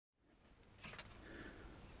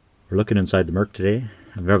We're looking inside the Merc today.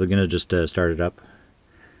 I'm probably going to just start it up.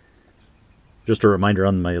 Just a reminder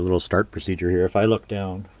on my little start procedure here. If I look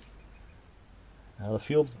down,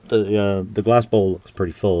 the glass bowl looks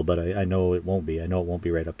pretty full, but I know it won't be. I know it won't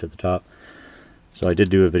be right up to the top. So I did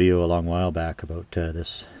do a video a long while back about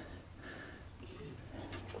this.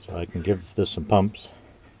 So I can give this some pumps.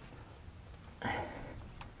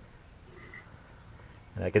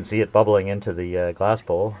 And I can see it bubbling into the glass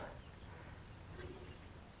bowl.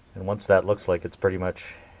 And once that looks like it's pretty much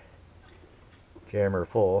jammer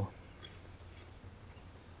full,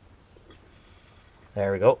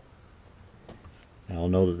 there we go. I'll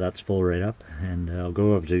know that that's full right up, and I'll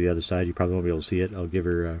go over to the other side. You probably won't be able to see it. I'll give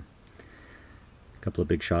her a couple of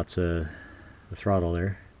big shots of the throttle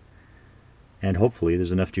there, and hopefully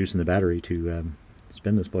there's enough juice in the battery to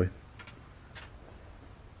spin this boy.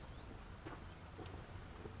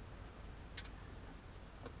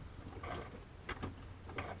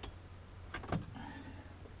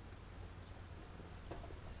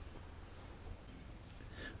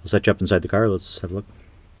 I'll set you up inside the car. Let's have a look.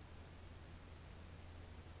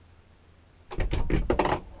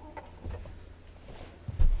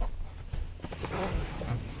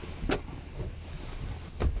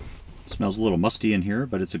 Smells a little musty in here,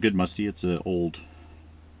 but it's a good musty. It's an old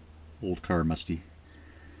car musty.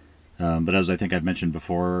 But as I think I've mentioned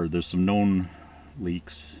before, there's some known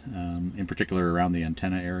leaks, in particular around the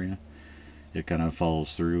antenna area. It kind of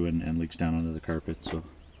follows through and leaks down onto the carpet. So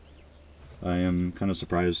I am kind of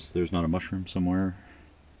surprised there's not a mushroom somewhere.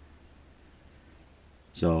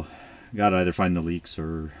 So gotta either find the leaks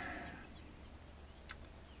or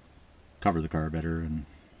cover the car better, and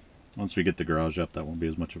once we get the garage up, that won't be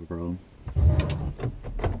as much of a problem.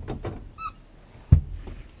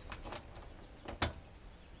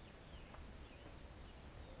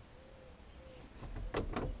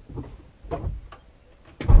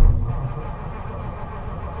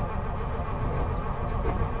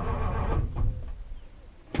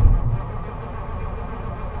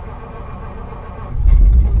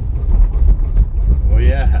 Oh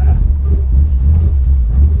yeah.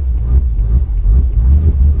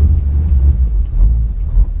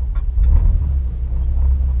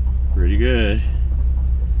 Pretty good.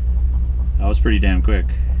 That was pretty damn quick.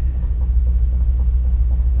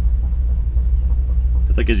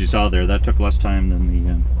 I think, as you saw there, that took less time than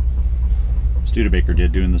the Studebaker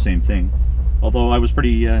did doing the same thing. Although I was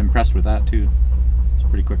pretty impressed with that too. It's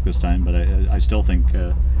pretty quick this time, but I still think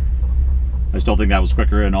that was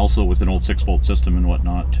quicker, and also with an old 6-volt system and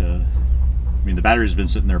whatnot. I mean, the battery's been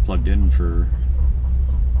sitting there plugged in for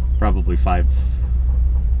probably 5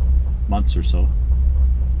 months or so.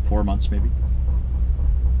 4 months maybe.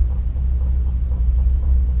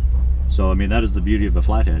 So I mean, that is the beauty of a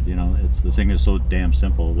flathead, you know. It's, the thing is so damn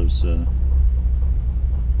simple. There's you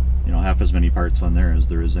know, half as many parts on there as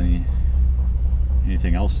there is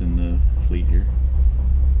anything else in the fleet here.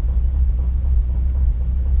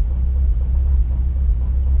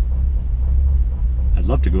 I'd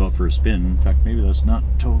love to go out for a spin. In fact, maybe that's not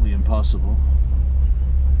totally impossible.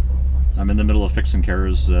 I'm in the middle of fixing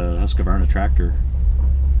Kara's Husqvarna tractor.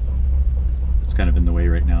 It's kind of in the way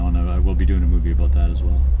right now, and I will be doing a movie about that as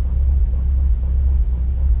well.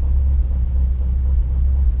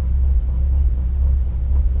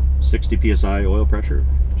 .60 psi oil pressure,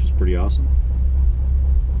 which is pretty awesome.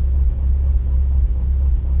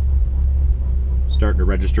 Starting to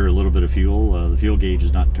register a little bit of fuel. The fuel gauge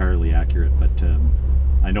is not entirely accurate, but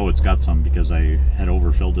I know it's got some because I had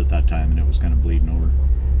overfilled it that time and it was kind of bleeding over.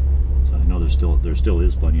 So I know there still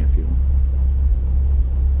is plenty of fuel.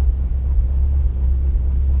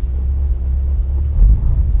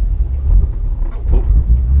 Oh,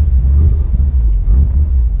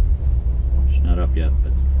 she's not up yet,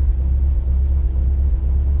 but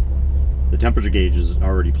the temperature gauge is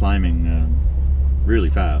already climbing really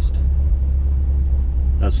fast.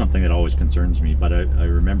 That's something that always concerns me, but I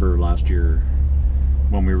remember last year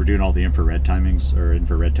when we were doing all the infrared timings, or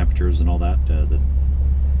infrared temperatures and all that,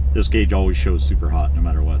 this gauge always shows super hot no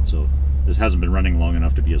matter what, so this hasn't been running long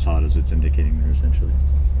enough to be as hot as it's indicating there, essentially.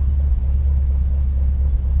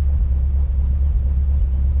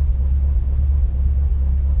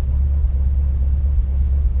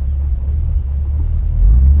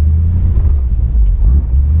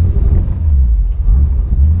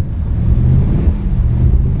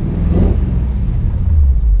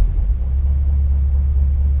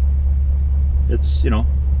 It's, you know,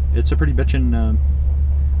 it's a pretty bitchin',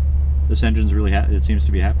 this engine's really, it seems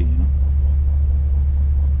to be happy, you know.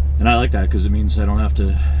 And I like that because it means I don't have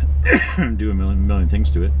to do a million things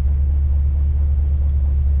to it.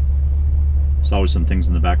 There's always some things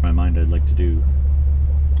in the back of my mind I'd like to do.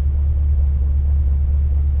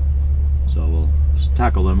 So we'll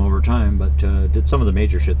tackle them over time, but did some of the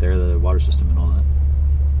major shit there, the water system and all that.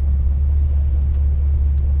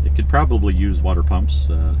 It could probably use water pumps,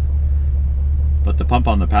 but the pump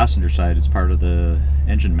on the passenger side is part of the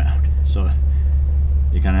engine mount, so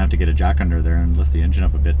you kind of have to get a jack under there and lift the engine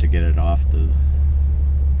up a bit to get it off the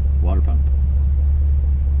water pump.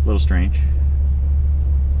 A little strange.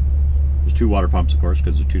 There's two water pumps, of course,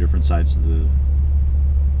 because they're two different sides to the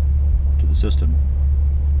system.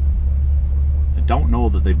 I don't know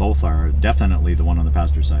that they both are. Definitely the one on the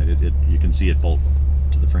passenger side. You can see it bolt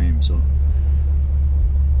to the frame, so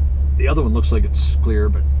the other one looks like it's clear,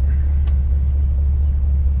 but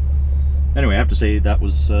anyway, I have to say that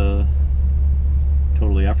was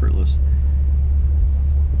totally effortless.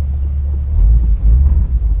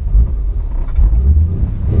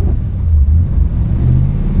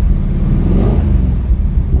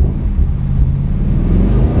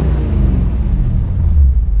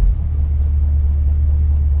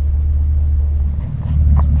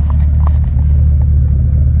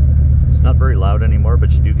 It's not very loud anymore,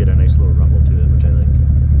 but you do get a nice little rumble to it, which I like.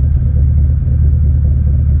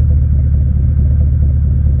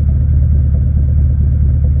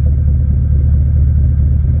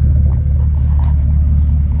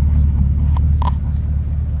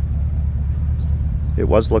 It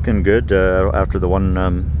was looking good after the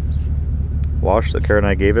one wash that Kara and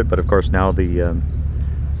I gave it, but of course now the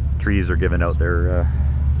trees are giving out their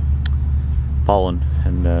pollen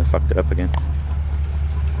and fucked it up again.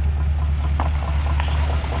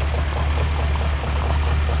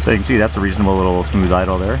 So you can see that's a reasonable little smooth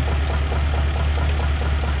idle there.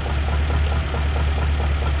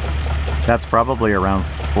 That's probably around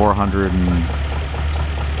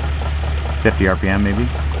 450 RPM maybe.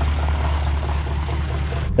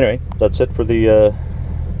 Anyway, that's it for the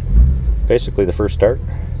basically the first start.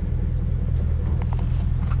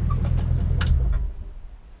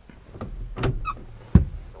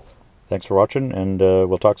 Thanks for watching, and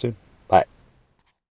we'll talk soon.